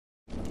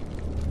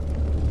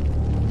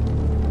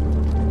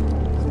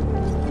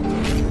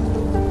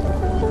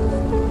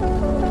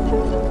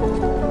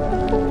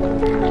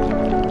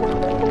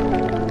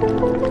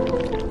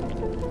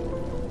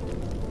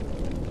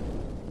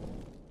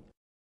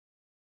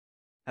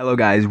Hello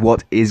guys,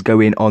 what is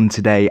going on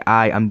today?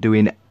 I am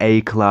doing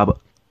a collab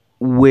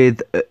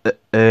with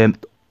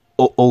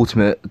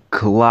Ultimate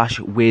Clash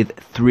with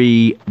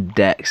 3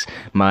 decks.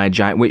 My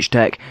Giant Witch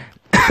deck,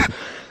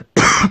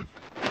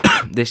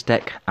 this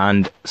deck,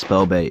 and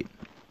Spellbait.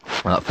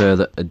 Without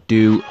further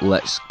ado,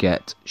 let's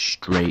get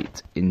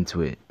straight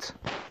into it.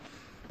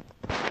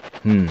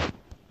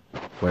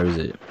 Where is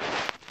it?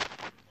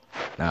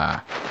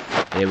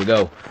 Here we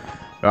go.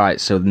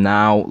 Right, so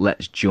now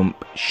let's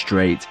jump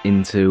straight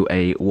into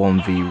a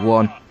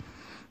 1v1.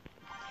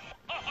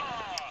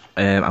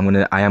 I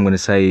am gonna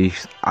say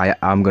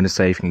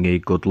if you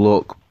need good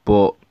luck,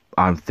 but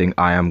I think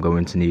I am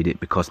going to need it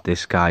because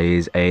this guy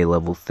is a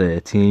level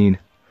 13,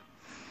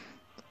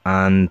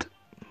 and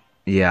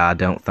yeah, I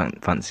don't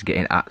fancy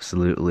getting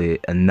absolutely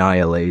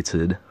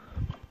annihilated.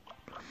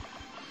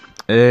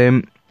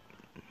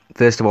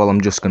 First of all, I'm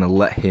just gonna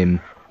let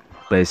him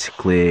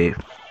basically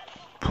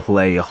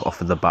play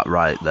off of the bat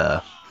right there,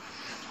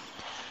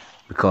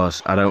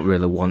 because I don't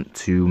really want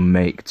to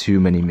make too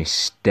many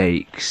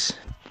mistakes.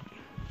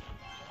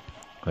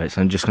 Right, so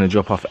I'm just going to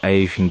drop off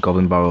Aething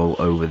Goblin Barrel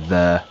over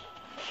there,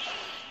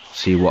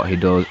 see what he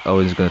does.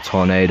 Oh, he's going to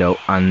tornado,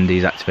 and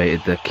he's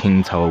activated the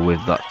King Tower with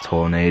that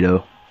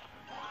tornado.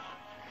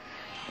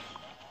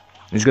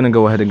 He's going to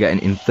go ahead and get an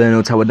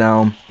Inferno Tower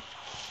down.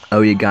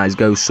 Oh, you guys,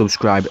 go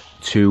subscribe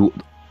to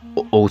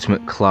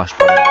Ultimate Clash.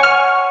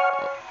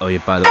 Oh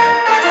yeah, by the way,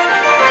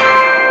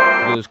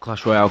 does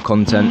Clash Royale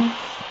content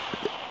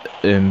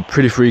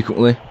pretty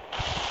frequently,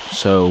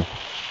 so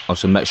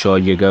also make sure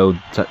you go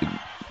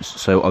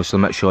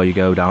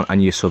down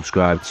and you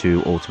subscribe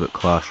to Ultimate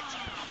Clash.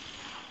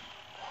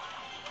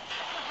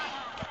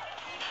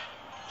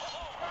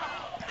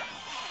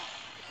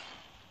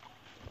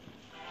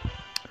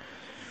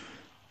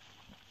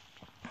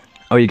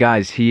 Oh, you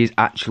guys, he is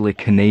actually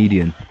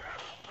Canadian.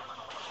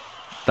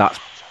 That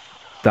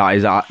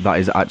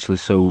is actually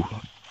so,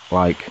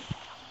 like,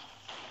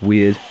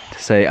 weird to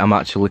say I'm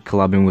actually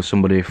collabing with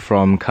somebody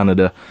from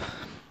Canada.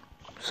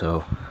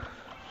 So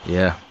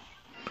yeah,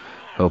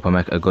 hope I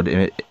make a good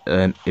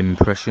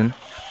impression.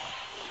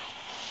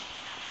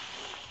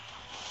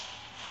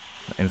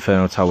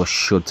 Inferno Tower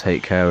should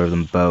take care of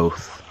them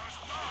both.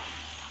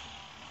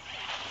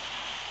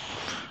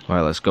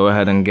 Right, let's go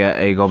ahead and get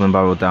a Goblin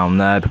Barrel down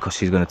there because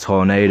he's going to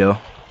tornado.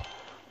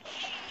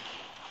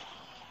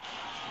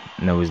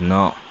 No, he's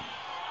not.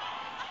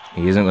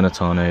 He isn't going to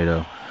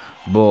tornado.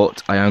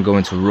 But I am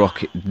going to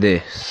rocket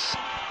this.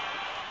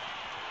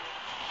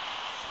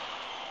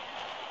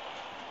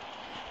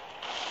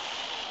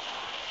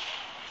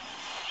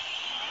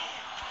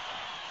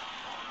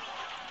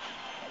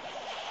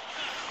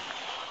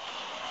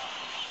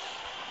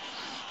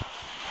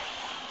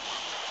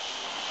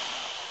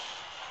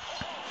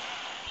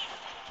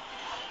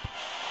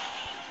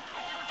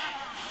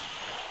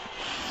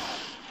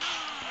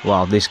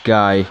 Wow, this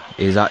guy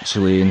is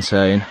actually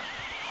insane.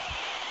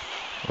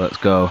 Let's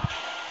go.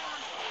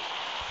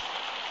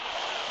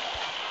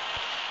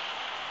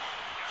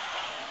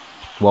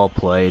 Well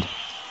played,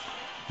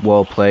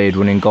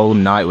 running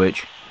Golem Night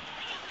Witch.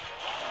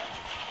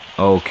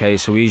 Okay,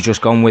 so he's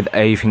just gone with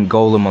Aething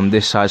Golem on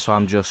this side, so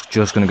I'm just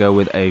gonna go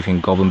with Aething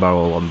Goblin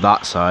Barrel on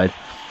that side.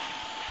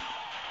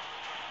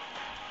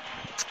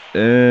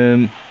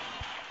 I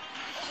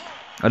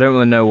don't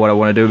really know what I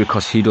want to do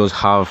because he does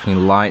have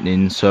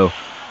lightning, so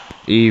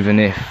even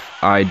if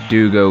I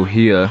do go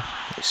here,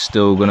 it's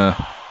still gonna.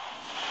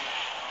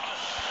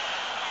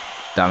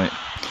 Damn it!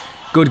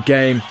 Good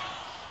game,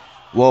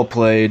 well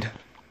played.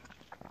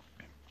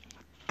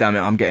 Damn it,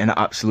 I'm getting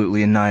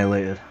absolutely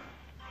annihilated.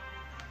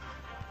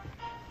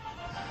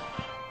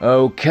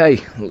 Okay,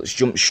 let's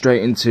jump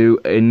straight into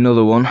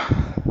another one.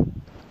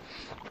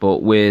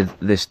 But with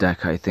this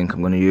deck, I think I'm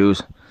going to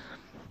use.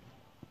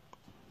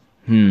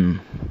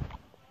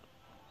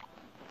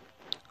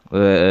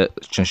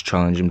 Let's just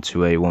challenge him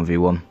to a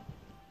 1v1.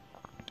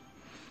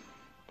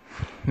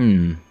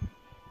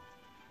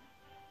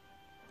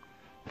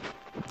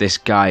 This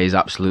guy is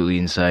absolutely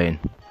insane.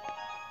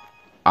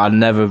 I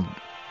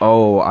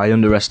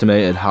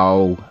underestimated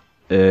how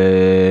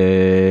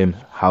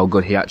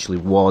good he actually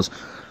was.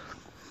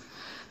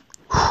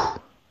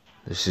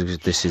 This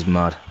is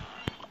mad.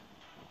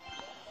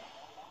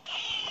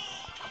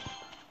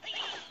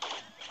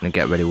 I'm gonna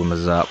get ready with my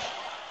zap.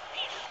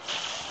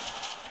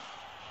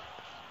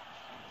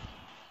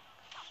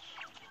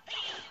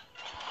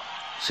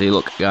 See,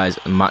 look, guys,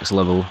 max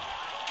level.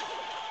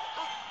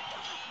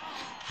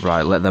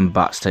 Right, let them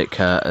bats take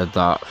care of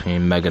that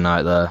Mega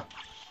Knight there.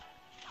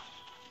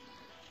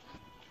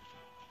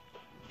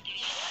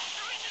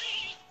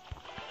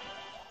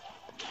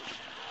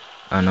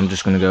 And I'm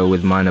just going to go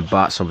with minor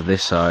bats over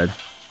this side.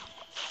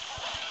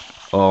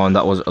 Oh, and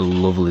that was a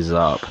lovely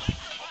zap.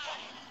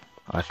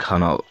 I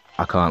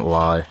can't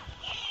lie.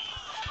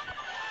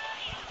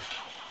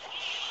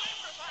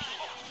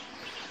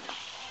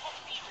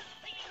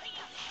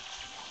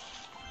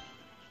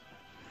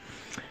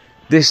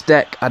 This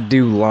deck I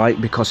do like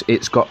because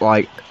it's got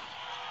like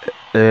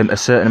a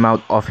certain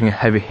amount of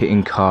heavy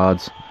hitting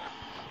cards,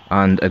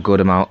 and a good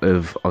amount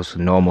of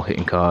obviously normal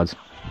hitting cards.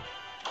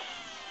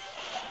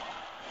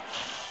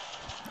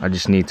 I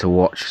just need to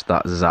watch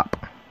that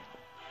zap,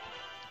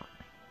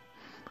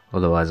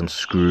 otherwise I'm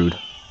screwed.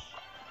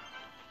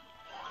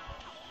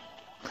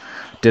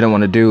 Didn't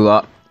want to do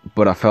that,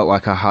 but I felt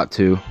like I had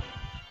to.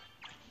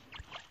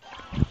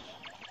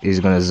 He's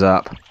gonna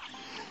zap.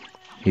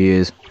 He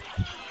is.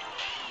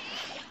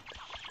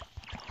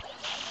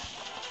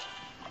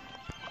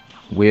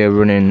 We're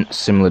running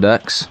similar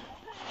decks.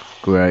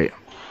 Great.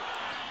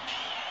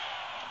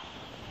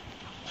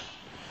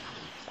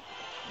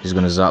 He's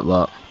gonna zap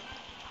that.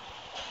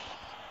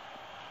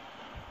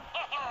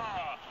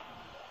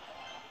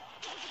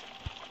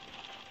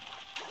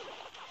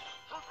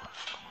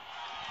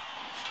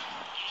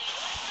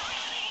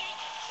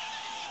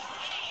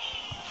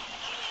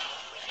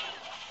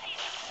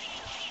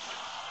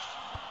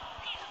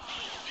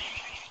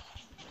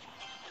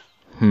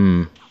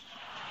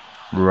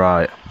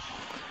 Right.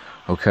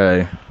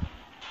 Okay.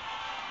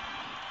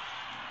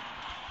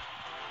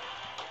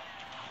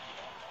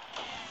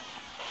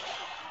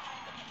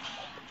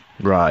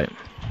 Right.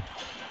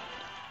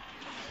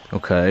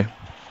 Okay.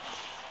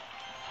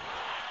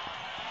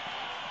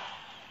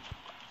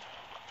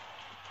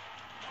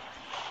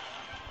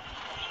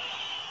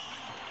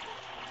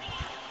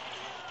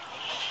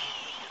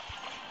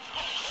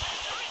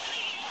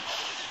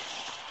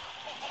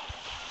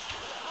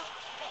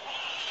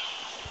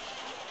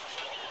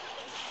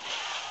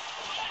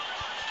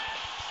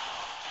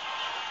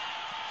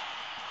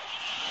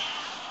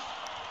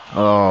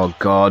 Oh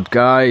God,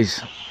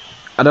 guys.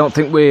 I don't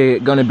think we're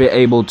going to be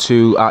able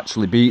to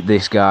actually beat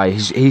this guy.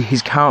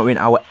 He's countering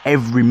our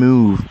every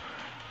move.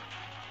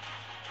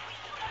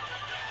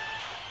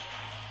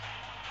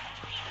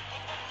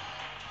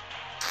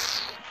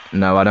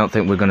 No, I don't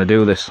think we're going to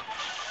do this.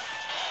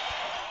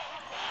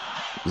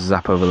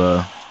 Zap over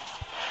there.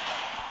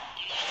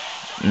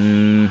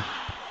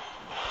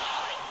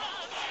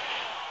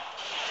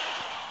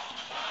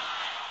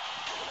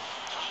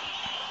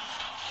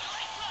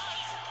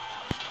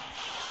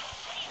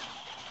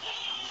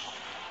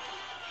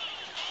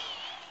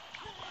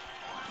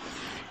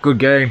 Good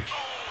game.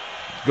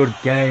 Good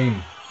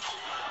game.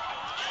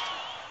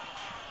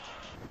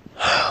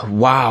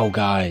 Wow,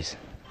 guys.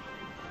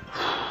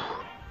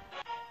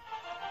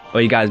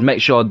 Well, you guys, make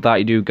sure that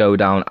you do go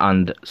down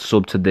and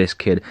sub to this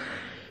kid.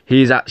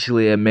 He's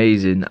actually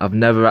amazing. I've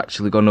never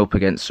actually gone up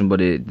against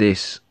somebody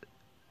this...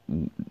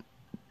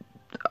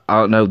 I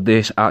don't know,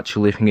 this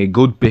actually thingy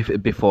good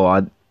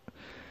before.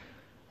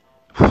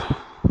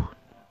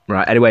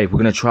 Right, anyway, we're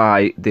going to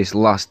try this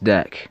last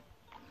deck.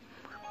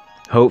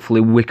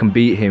 Hopefully we can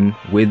beat him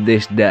with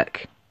this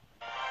deck.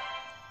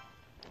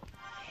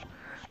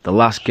 The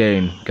last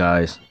game,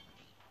 guys.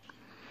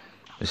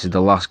 This is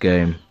the last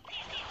game.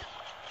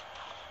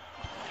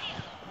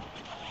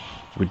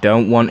 We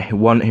don't want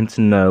him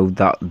to know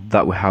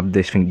that we have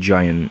this thing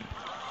giant.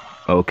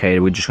 Okay,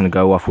 we're just going to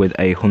go off with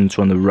a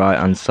hunter on the right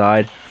hand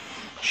side.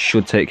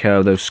 Should take care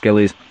of those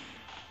skellies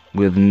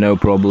with no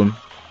problem.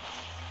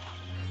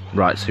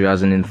 Right, so he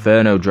has an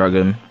Inferno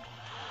Dragon.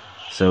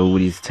 So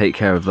we need to take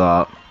care of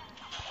that.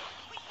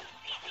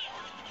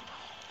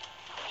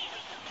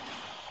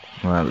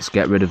 Alright, let's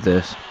get rid of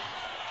this.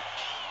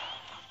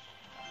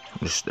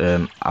 Just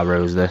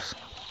arrows this.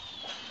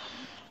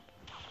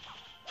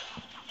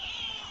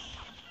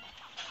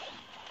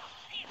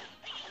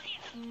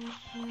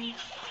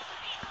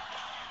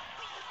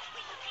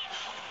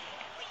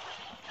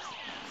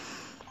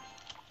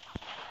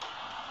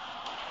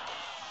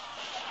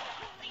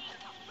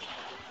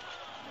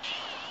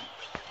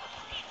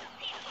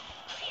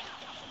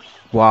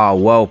 Wow,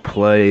 well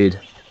played.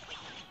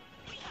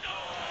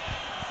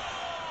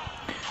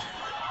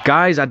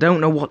 Guys, I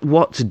don't know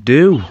what to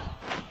do.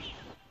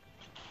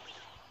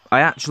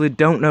 I actually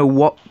don't know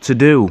what to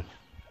do.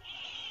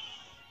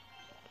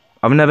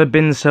 I've never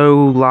been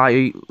so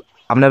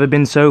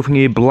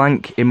thingy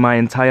blank in my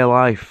entire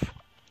life.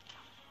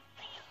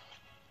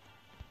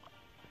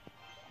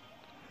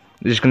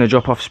 They're just gonna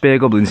drop off spear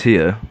goblins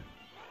here.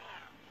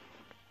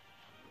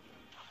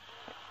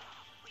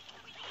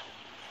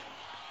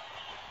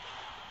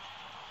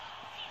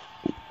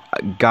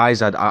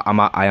 Guys, I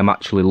am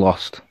actually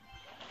lost.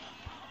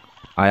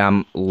 I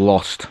am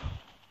lost.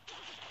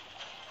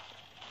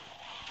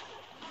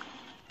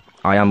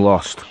 I am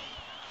lost.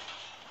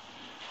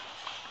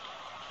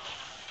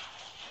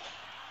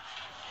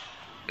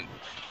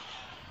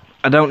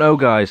 I don't know,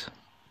 guys.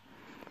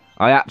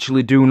 I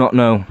actually do not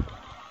know.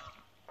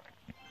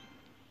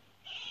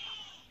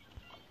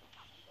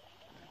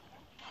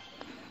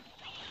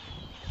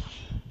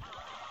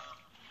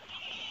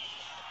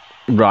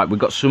 Right, we've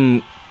got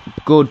some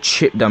good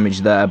chip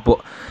damage there,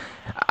 but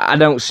I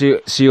don't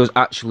see us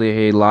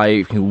actually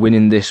like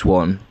winning this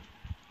one.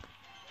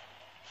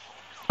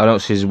 I don't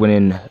see us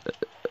winning.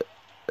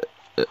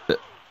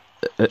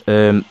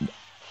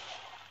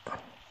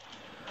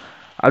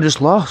 I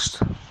just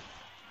lost.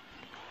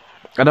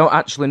 I don't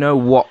actually know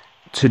what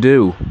to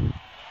do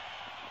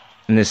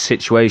in this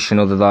situation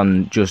other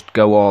than just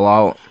go all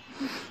out.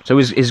 So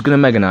he's gonna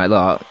Mega Knight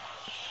that,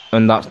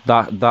 and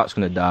that's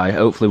gonna die.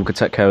 Hopefully we can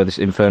take care of this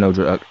Inferno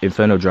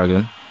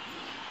Dragon.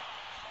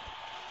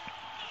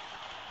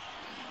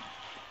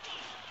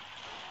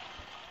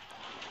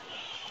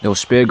 No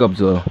Spear Gob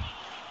though.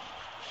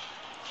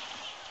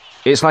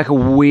 It's like a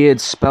weird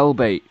spell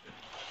bait.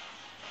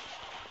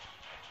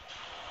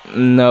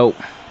 No.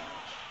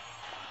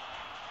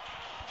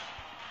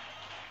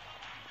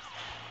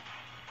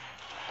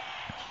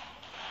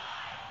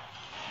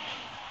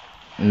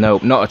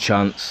 Nope, not a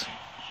chance.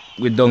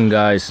 We're done,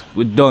 guys.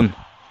 We're done.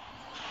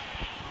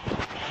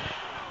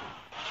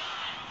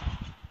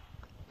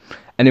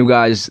 Anyway,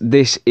 guys,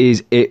 this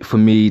is it for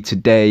me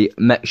today.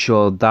 Make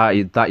sure that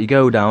you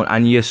go down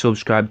and you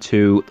subscribe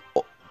to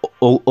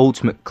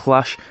Ultimate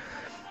Clash.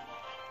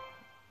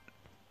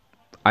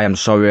 I am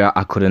sorry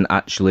I couldn't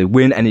actually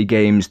win any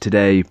games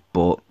today,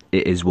 but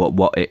it is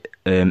what it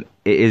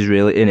is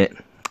really,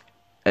 innit?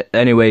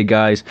 Anyway,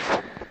 guys,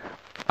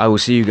 I will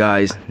see you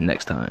guys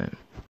next time.